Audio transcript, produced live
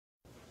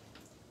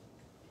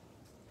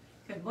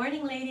Good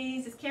morning,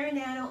 ladies. It's Karen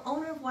Nano,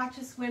 owner of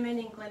Watches Women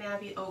in Glen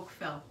Abbey,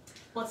 Oakville.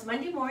 Well, it's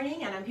Monday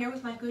morning, and I'm here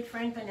with my good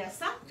friend,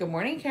 Vanessa. Good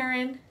morning,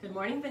 Karen. Good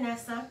morning,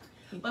 Vanessa.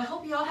 Well, I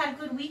hope you all had a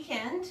good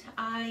weekend.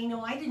 I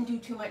know I didn't do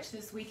too much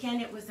this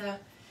weekend. It was a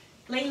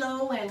lay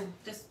low and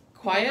just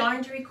Quiet?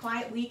 laundry,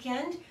 quiet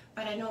weekend.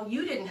 But I know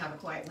you didn't have a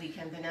quiet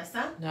weekend,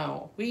 Vanessa.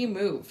 No, we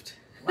moved.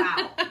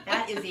 Wow,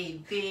 that is a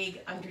big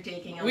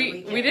undertaking on the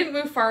weekend. We didn't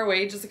move far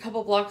away, just a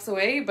couple blocks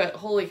away, but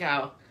holy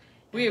cow,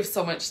 we have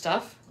so much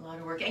stuff. A lot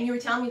of work. And you were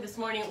telling me this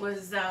morning it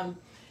was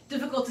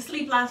difficult to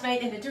sleep last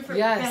night in a different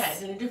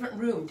bed, in a different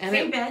room. And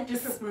same bed,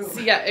 different room.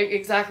 Yeah,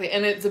 exactly.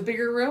 And it's a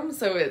bigger room,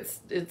 so it's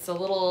a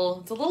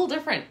little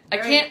different.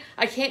 Right.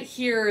 I can't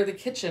hear the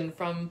kitchen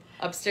from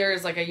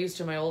upstairs like I used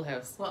to in my old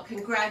house. Well,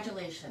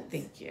 congratulations.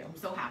 Thank you. I'm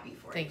so happy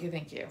for you.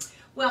 Thank you.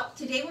 Well,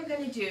 today we're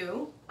going to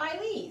do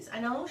Bylyse. I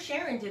know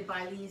Sharon did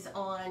Bylyse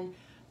on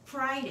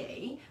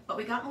Friday, but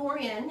we got more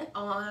in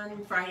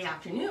on Friday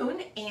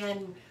afternoon,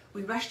 and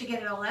we rushed to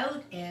get it all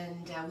out,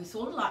 and we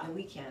sold a lot in the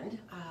weekend,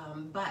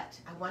 but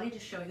I wanted to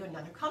show you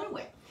another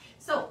colorway.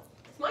 So,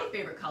 it's my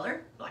favorite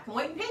color, black and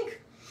white and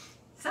pink.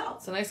 So,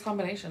 it's a nice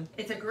combination.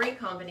 It's a great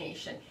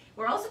combination.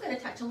 We're also going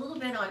to touch a little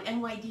bit on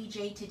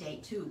NYDJ today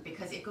too,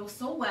 because it goes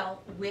so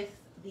well with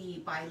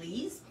the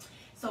Bylyse.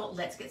 So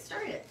let's get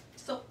started.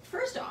 So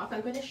first off,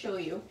 I'm going to show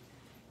you,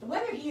 the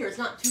weather here is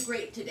not too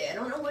great today. I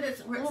don't know what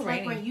it's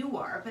like where you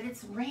are, but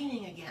it's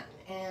raining again.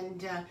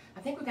 And I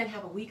think we're going to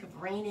have a week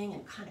of raining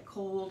and kind of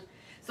cold.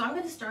 So I'm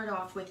going to start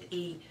off with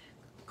a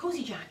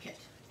cozy jacket.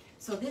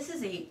 So this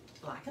is a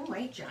black and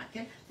white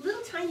jacket,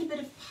 little tiny bit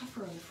of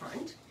puffer in the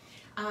front,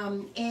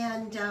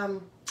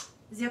 and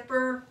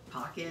zipper,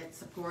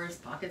 pockets, of course,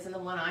 pockets in the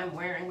one I'm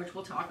wearing, which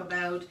we'll talk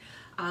about.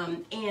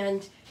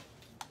 And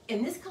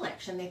in this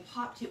collection, they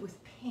popped it with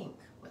pink,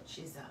 which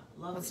is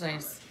a lovely color.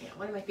 Nice. Yeah,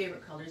 one of my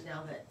favorite colors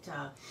now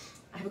that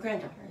I have a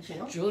granddaughter, as you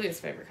know. Julia's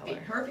favorite color.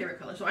 Her favorite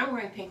color. So I'm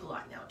wearing pink a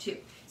lot now, too.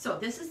 So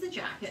this is the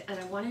jacket, and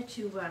I wanted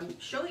to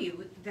show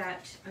you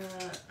that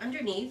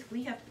underneath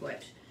we have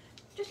put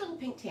just a little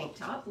pink tank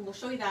top, and we'll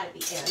show you that at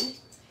the end.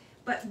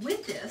 But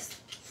with this,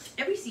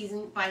 every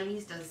season,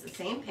 Bylyse does the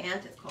same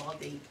pant. It's called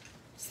the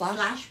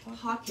slash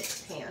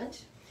pocket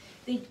pant.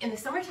 In the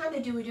summertime, they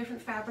do a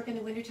different fabric. In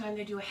the wintertime,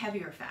 they do a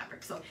heavier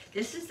fabric. So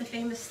this is the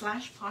famous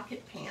slash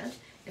pocket pant.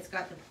 It's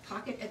got the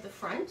pocket at the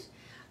front.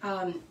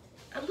 A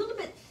little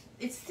bit,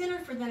 it's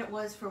thinner than it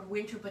was for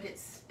winter, but it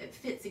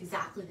fits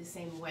exactly the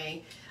same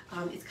way.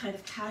 It's kind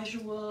of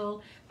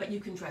casual, but you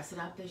can dress it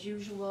up as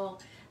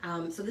usual.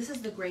 So this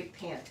is the great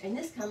pant. And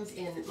this comes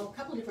in a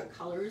couple different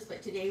colors,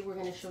 but today we're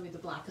going to show you the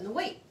black and the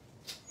white.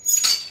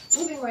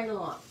 Moving right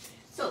along.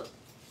 So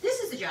this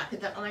is the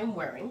jacket that I'm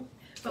wearing,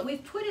 but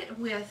we've put it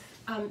with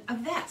a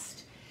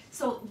vest.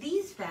 So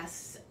these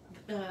vests,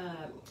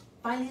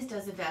 Bylyse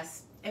does a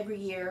vest every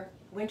year,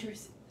 winter,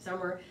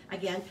 summer.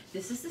 Again,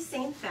 this is the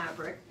same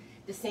fabric,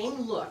 the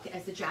same look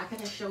as the jacket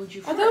I showed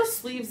you first. Are those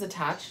sleeves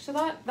attached to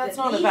that? That's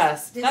not a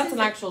vest. That's an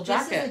actual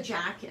jacket. This is a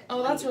jacket.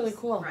 Oh, that's really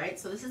cool. Right,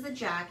 so this is the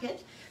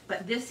jacket,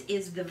 but this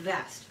is the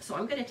vest. So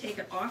I'm going to take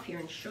it off here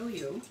and show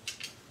you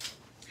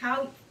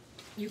how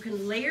you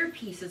can layer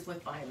pieces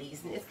with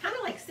Bylyse, and it's kind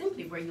of like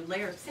Simply, where you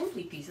layer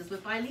Simply pieces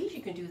with Bylyse.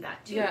 You can do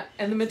that too. Yeah,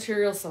 and the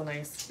material's so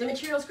nice. The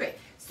material's great.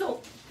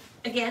 So,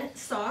 again,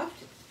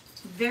 soft,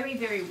 very,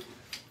 very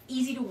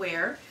easy to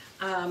wear.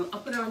 I'll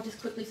put it on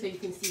just quickly so you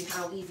can see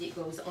how easy it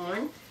goes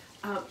on.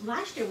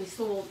 Last year we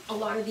sold a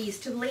lot of these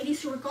to the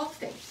ladies who were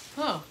golfing.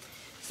 Oh.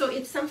 So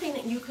it's something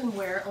that you can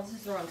wear. Oh, this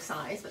is the wrong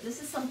size, but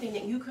this is something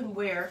that you can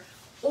wear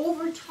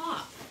over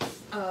top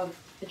of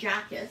the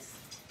jackets.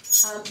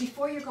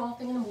 Before you're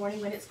golfing in the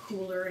morning when it's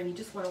cooler and you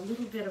just want a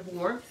little bit of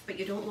warmth, but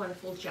you don't want a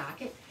full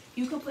jacket,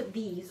 you can put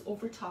these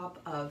over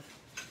top of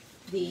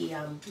the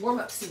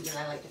warm-up suit, that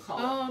I like to call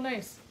it. Oh,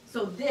 nice.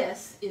 So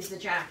this is the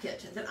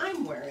jacket that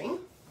I'm wearing.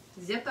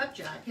 Zip-up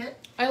jacket.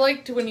 I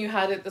liked when you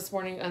had it this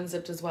morning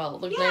unzipped as well.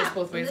 It looked nice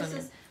both ways on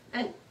you.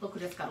 And look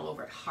what it's got all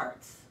over it.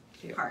 Hearts.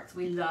 Cute. Hearts.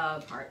 We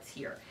love hearts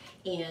here.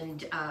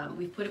 And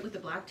we put it with the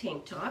black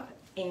tank top.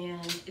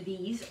 And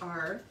these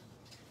are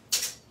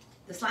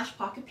the slash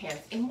pocket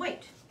pants in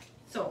white.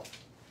 So,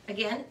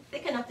 again,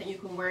 thick enough that you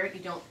can wear it.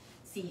 You don't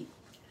see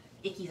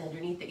ickies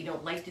underneath that you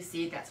don't like to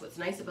see. That's what's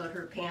nice about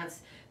her pants.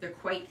 They're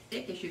quite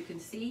thick, as you can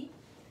see.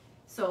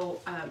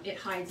 So, it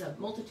hides a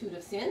multitude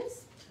of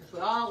sins, which we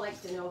all like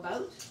to know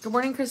about. Good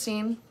morning,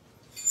 Christine.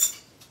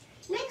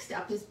 Next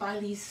up is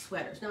Bylyse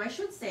sweaters. Now, I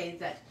should say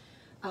that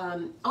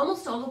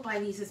almost all of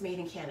Bylyse is made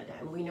in Canada,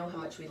 and we know how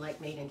much we like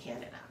made in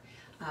Canada.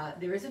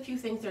 There is a few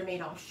things that are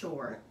made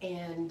offshore,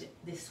 and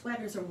the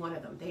sweaters are one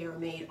of them. They are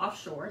made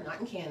offshore, not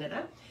in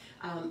Canada,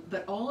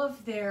 but all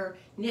of their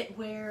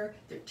knitwear,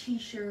 their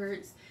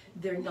t-shirts,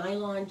 their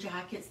nylon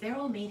jackets, they're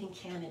all made in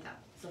Canada.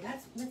 So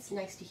that's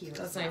nice to hear.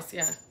 That's nice,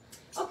 yeah.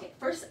 Okay,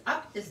 first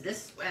up is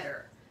this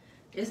sweater.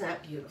 Isn't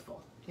that beautiful?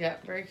 Yeah,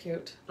 very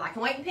cute. Black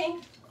and white and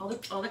pink, all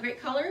the great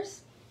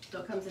colors.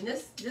 So it comes in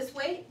this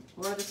way,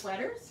 more of the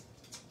sweaters.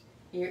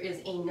 Here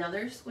is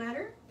another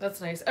sweater.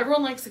 That's nice.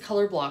 Everyone likes the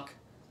color block.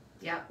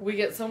 Yeah. We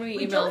get so many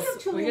We emails. don't have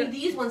too many of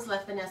these ones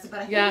left, Vanessa, but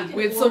I think Yeah, we can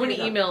we had so order many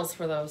them. emails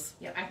for those.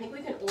 Yeah, I think we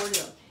can order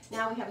them.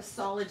 Now we have a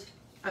solid,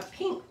 a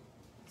pink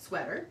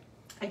sweater.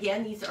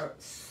 Again, these are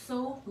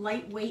so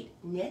lightweight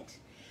knit.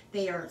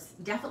 They are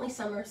definitely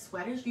summer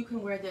sweaters. You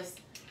can wear this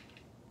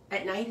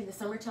at night in the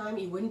summertime.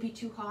 You wouldn't be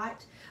too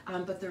hot,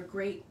 but they're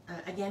great,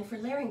 again, for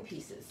layering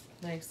pieces.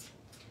 Nice.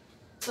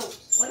 So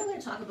what I'm going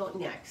to talk about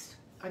next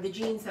are the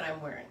jeans that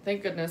I'm wearing.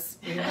 Thank goodness.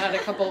 We had a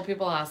couple of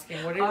people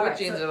asking, what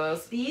jeans are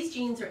those? These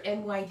jeans are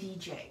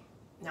NYDJ.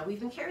 Now, we've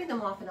been carrying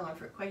them off and on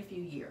for quite a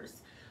few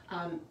years.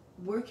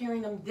 We're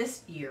carrying them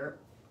this year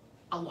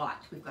a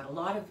lot. We've got a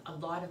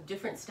lot of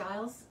different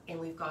styles, and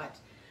we've got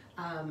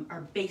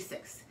our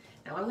basics.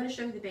 Now I'm going to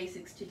show you the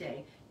basics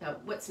today. Now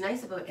what's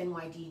nice about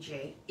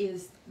NYDJ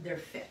is their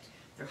fit.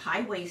 They're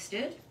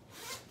high-waisted.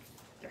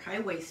 They're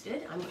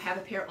high-waisted. I have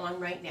a pair on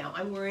right now.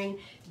 I'm wearing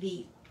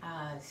the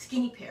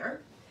skinny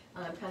pair.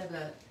 I'm kind of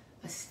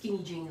a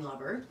skinny jean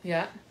lover.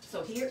 Yeah.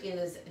 So here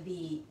is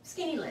the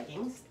skinny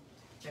leggings,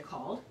 they're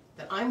called,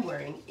 that I'm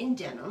wearing in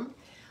denim.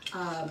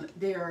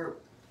 They're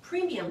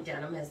premium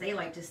denim, as they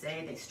like to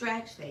say. They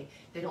stretch, they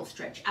don't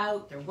stretch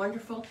out, they're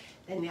wonderful.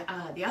 And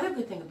the other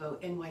good thing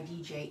about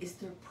NYDJ is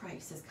their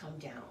price has come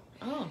down.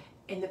 Oh.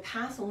 In the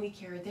past, when we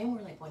carried them,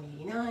 we're like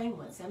 $189,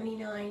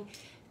 $179.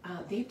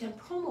 They've done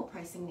promo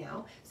pricing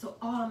now. So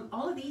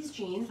all of these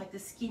jeans, like the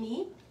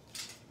skinny,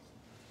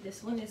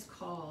 this one is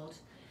called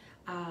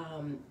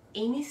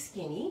Amy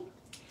Skinny.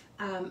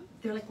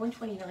 They're like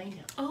 $129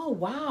 now. Oh,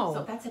 wow.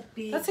 So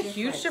that's a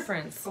huge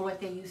difference from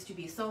what they used to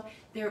be. So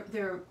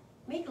they're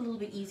make it a little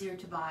bit easier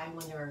to buy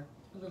when they're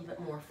a little bit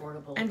more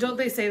affordable. And don't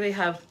they say they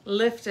have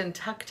lift and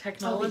tuck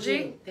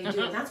technology? Oh, they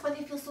do. And that's why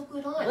they feel so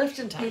good on. Lift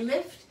and tuck. They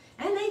lift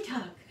and they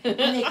tuck. And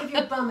they give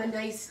your bum a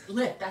nice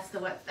lift. That's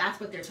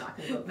what they're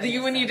talking about.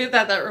 When you did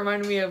that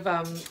reminded me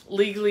of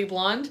Legally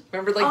Blonde.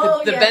 Remember,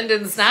 like the bend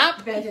and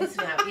snap? Bend and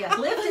snap, yes.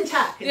 Lift and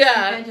tuck.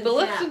 Yeah, the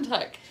lift and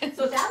tuck.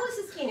 So that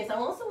was the skinnies. I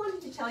also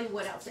wanted to tell you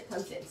what else it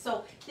comes in.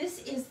 So this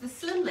is the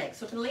slim leg.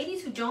 So for the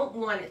ladies who don't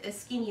want it as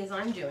skinny as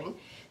I'm doing,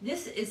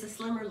 this is a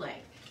slimmer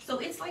leg. So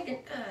it's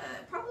like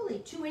probably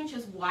 2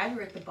 inches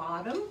wider at the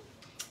bottom,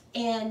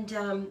 and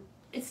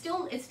it's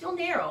still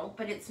narrow,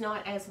 but it's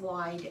not as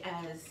wide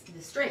as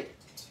the straight.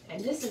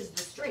 And this is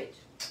the straight.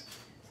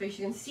 So as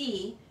you can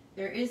see,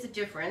 there is a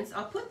difference.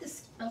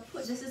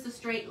 This is the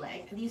straight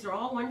leg, and these are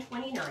all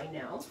 $129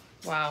 now.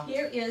 Wow.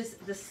 Here is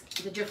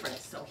the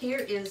difference. So here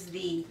is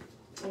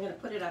I'm going to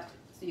put it up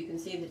so you can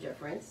see the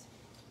difference.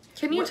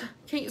 Can you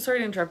sorry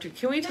to interrupt you.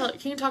 Can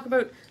you talk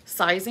about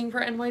sizing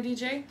for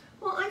NYDJ?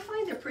 Well, I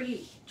find they're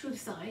pretty true to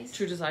size.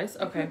 True to size?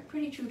 Okay.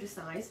 Pretty true to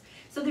size.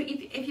 So there,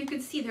 if you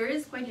could see, there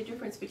is quite a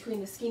difference between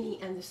the skinny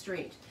and the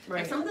straight. Right.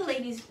 Like some of the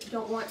ladies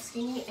don't want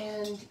skinny,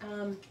 and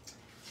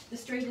the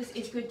straight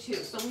is good too.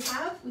 So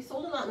we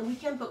sold a lot on the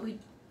weekend, but we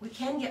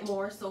can get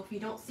more. So if you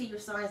don't see your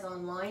size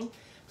online,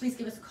 please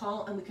give us a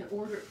call and we can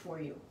order it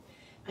for you.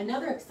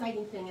 Another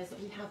exciting thing is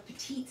that we have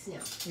petites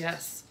now.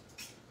 Yes.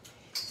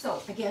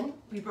 So again,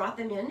 we brought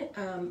them in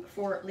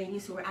for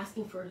ladies who are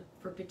asking for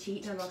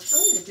petite, and I'll show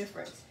you the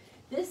difference.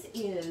 This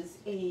is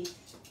a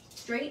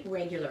straight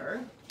regular,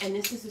 and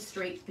this is a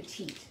straight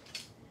petite.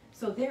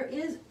 So there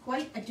is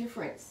quite a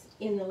difference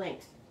in the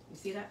length. You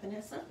see that,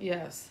 Vanessa?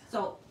 Yes.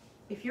 So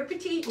if you're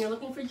petite and you're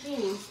looking for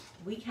jeans,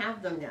 we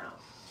have them now.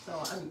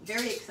 So I'm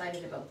very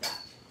excited about that.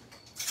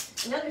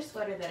 Another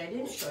sweater that I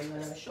didn't show you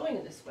when I was showing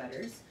you the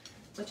sweaters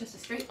was just a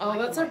straight Oh,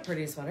 that's a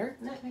pretty sweater.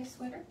 Isn't that a nice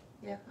sweater?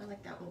 Yeah, I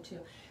like that one too.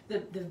 The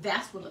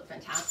vest would look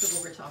fantastic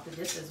over top of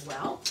this as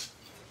well.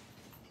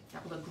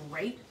 That would look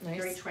great. Nice.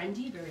 Very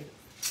trendy, very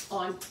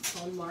on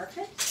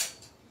market.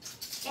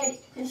 And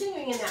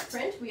continuing in that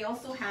print, we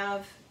also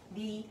have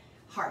the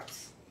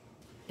hearts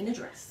in a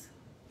dress.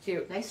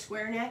 Cute. Nice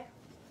square neck,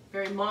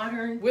 very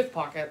modern. With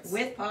pockets.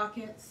 With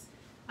pockets.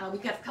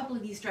 We've got a couple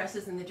of these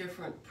dresses in the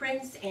different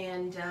prints,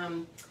 and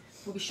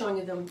we'll be showing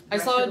you them. I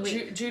saw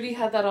Judy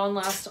had that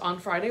on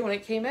Friday when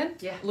it came in.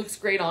 Yeah. Looks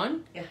great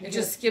on. Yeah, it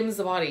just skims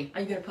the body.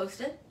 Are you going to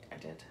post it? I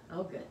did.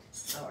 Oh, good.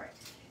 All right.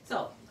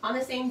 So, on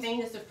the same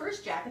vein as the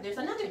first jacket, there's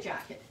another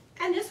jacket.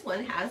 And this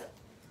one has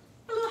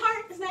a little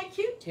heart. Isn't that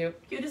cute?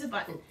 Cute. Cute as a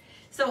button.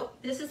 So,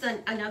 this is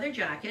another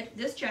jacket.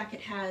 This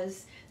jacket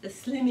has the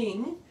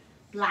slimming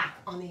black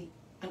on the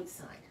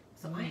outside.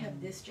 So, I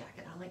have this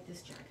jacket. I like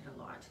this jacket a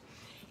lot.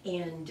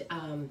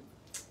 And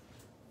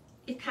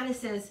it kind of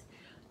says,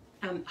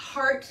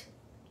 heart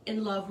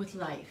in love with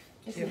life.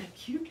 Isn't that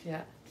cute?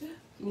 Yeah.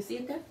 Can you see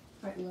it there?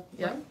 Heart in love with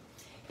Yeah. life.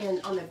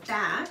 And on the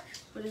back,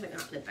 what does it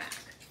got on the back?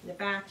 In the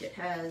back it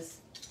has,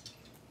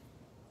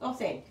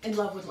 same, in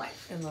love with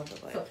life. In love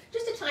with life. So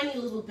just a tiny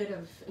little bit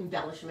of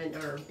embellishment,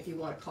 or if you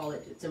want to call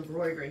it, it's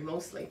embroidery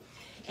mostly.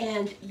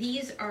 And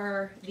these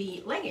are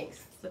the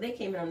leggings. So they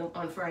came in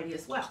on Friday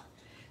as well.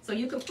 So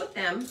you can put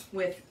them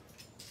with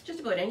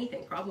just about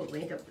anything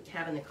probably to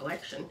have in the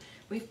collection.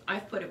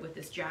 I've put it with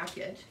this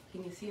jacket.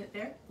 Can you see it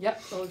there?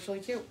 Yep, it looks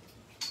really cute.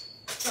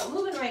 So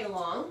moving right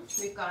along,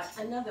 we've got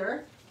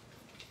another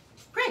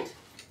print.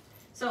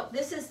 So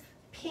this is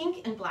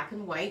pink and black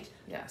and white.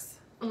 Yes.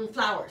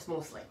 Flowers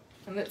mostly.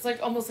 And it's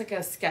like almost like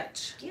a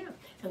sketch. Yeah.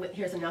 And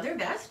here's another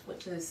vest,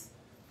 which is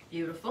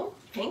beautiful,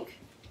 pink.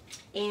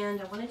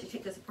 And I wanted to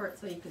take this apart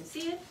so you can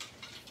see it.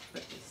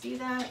 But you see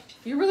that?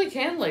 You really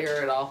can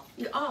layer it all.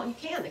 You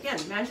can. Again,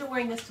 imagine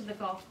wearing this to the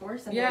golf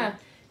course and Yeah. then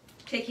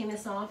taking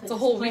this off. And It's a just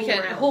whole playing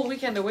weekend, around. whole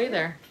weekend away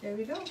there. There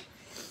we go.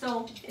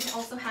 So it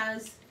also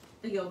has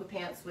the yoga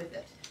pants with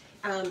it.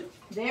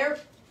 Their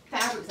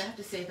fabrics, I have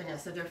to say,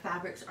 Vanessa, their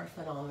fabrics are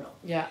phenomenal.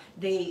 Yeah.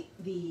 The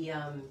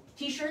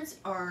t-shirts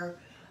are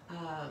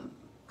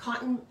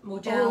cotton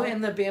modal. Oh,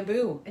 and the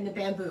bamboo. And the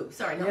bamboo.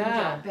 Sorry, not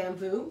Yeah. modal,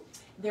 bamboo.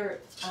 They're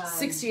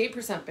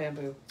 68%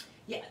 bamboo.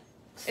 yeah.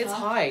 It's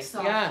Soft, high,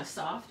 soft, yeah.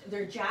 soft.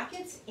 Their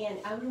jackets and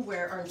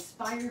outerwear are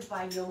inspired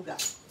by yoga.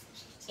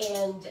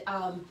 And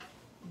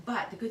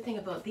but the good thing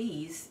about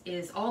these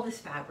is all this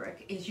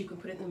fabric is you can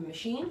put it in the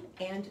machine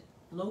and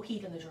low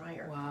heat in the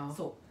dryer. Wow.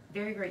 So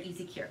very, very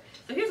easy care.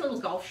 So here's a little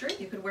golf shirt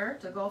you could wear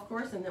to the golf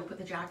course and then put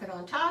the jacket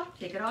on top,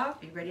 take it off,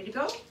 be ready to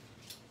go.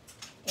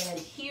 And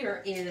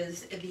here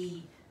is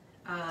the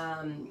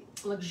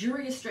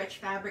luxurious stretch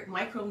fabric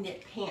micro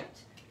knit pant.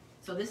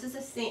 So this is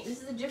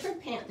a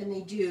different pant than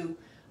they do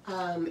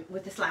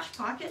with the slash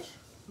pocket,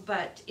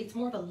 but it's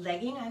more of a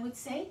legging, I would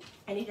say,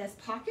 and it has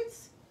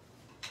pockets.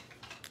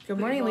 Good Put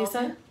morning, your balls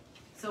Lisa. in.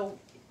 So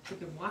you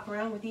can walk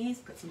around with these,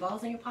 put some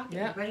balls in your pocket,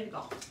 Yeah. and be ready to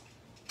go.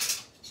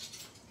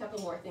 A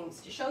couple more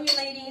things to show you,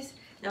 ladies.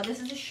 Now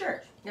this is a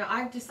shirt. Now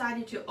I've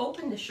decided to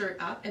open the shirt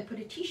up and put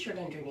a t-shirt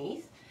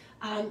underneath,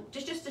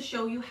 just to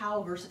show you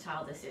how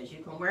versatile this is.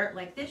 You can wear it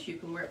like this, you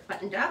can wear it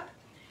buttoned up,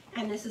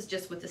 and this is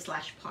just with the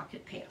slash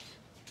pocket pant.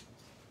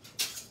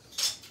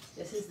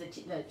 This is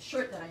the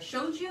shirt that I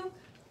showed you,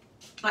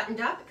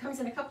 buttoned up. It comes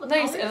in a couple of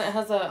Nice, colors. and it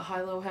has a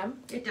high-low hem.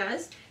 It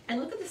does. And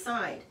look at the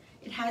side.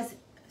 It has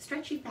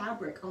stretchy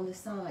fabric on the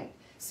side.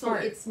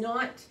 Smart. So it's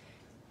not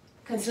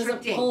doesn't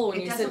constricting. pull when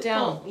It you doesn't sit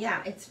down. pull.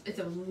 Yeah, it's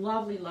a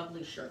lovely,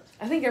 lovely shirt.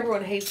 I think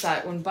everyone hates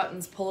that when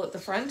buttons pull at the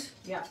front.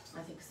 Yeah,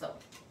 I think so.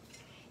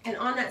 And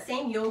on that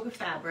same yoga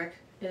fabric,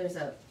 there's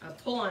a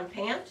pull-on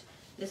pant.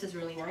 This is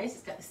really nice.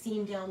 It's got the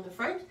seam down the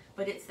front,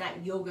 but it's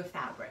that yoga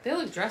fabric. They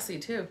look dressy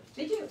too.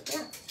 They do,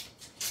 yeah.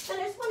 And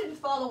I just wanted to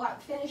follow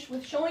up, finish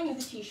with showing you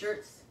the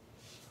t-shirts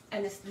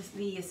and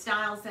the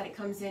styles that it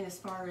comes in as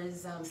far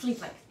as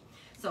sleeve length.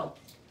 So,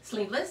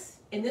 sleeveless.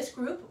 In this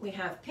group, we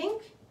have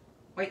pink,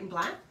 white, and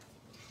black.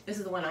 This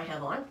is the one I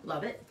have on.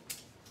 Love it.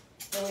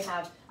 Then we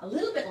have a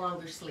little bit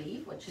longer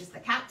sleeve, which is the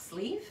cap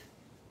sleeve.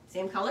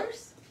 Same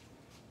colors.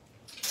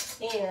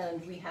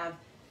 And we have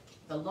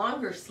the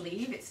longer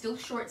sleeve. It's still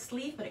short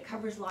sleeve, but it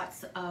covers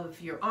lots of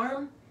your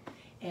arm.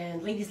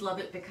 And ladies love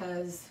it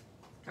because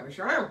it covers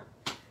your arm.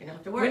 You don't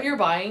have to worry. When you're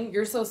buying,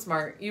 you're so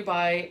smart. You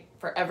buy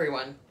for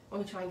everyone. I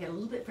want to try and get a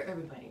little bit for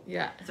everybody.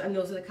 Yeah. So, and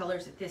those are the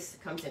colors that this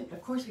comes in. But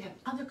of course, we have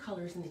other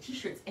colors in the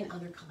t-shirts and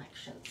other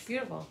collections.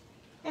 Beautiful.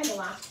 And the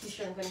last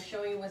t-shirt I'm going to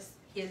show you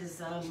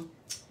is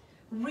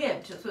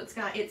ribbed. So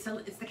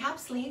it's the cap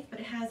sleeve, but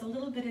it has a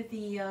little bit of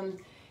the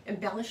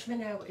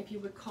embellishment, if you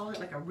would call it,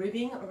 like a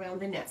ribbing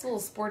around the neck. It's a little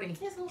sporty.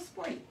 It's a little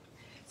sporty.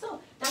 So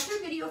that's our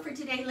video for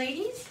today,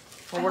 ladies.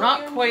 Well, I we're hope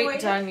not you quite enjoyed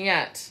it. done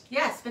yet.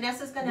 Yes,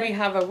 Vanessa's going to... We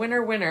have a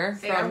winner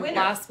Say our from winner.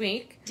 last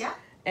week. Yeah.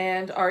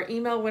 And our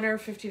email winner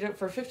for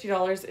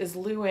 $50 is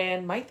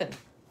Luann Mythen.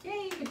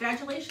 Yay,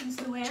 congratulations,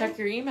 Luann. Check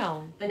your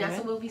email.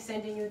 Vanessa Luann. will be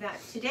sending you that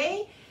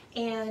today.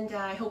 And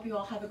I hope you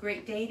all have a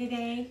great day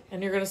today.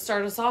 And you're going to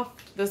start us off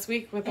this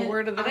week with the And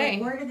word of the our day.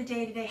 word of the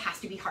day today has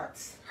to be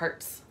hearts.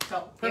 Hearts.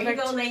 So there you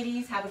Perfect. go,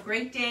 ladies. Have a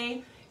great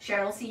day.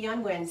 Sharon will see you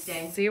on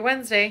Wednesday. See you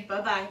Wednesday.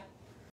 Bye-bye.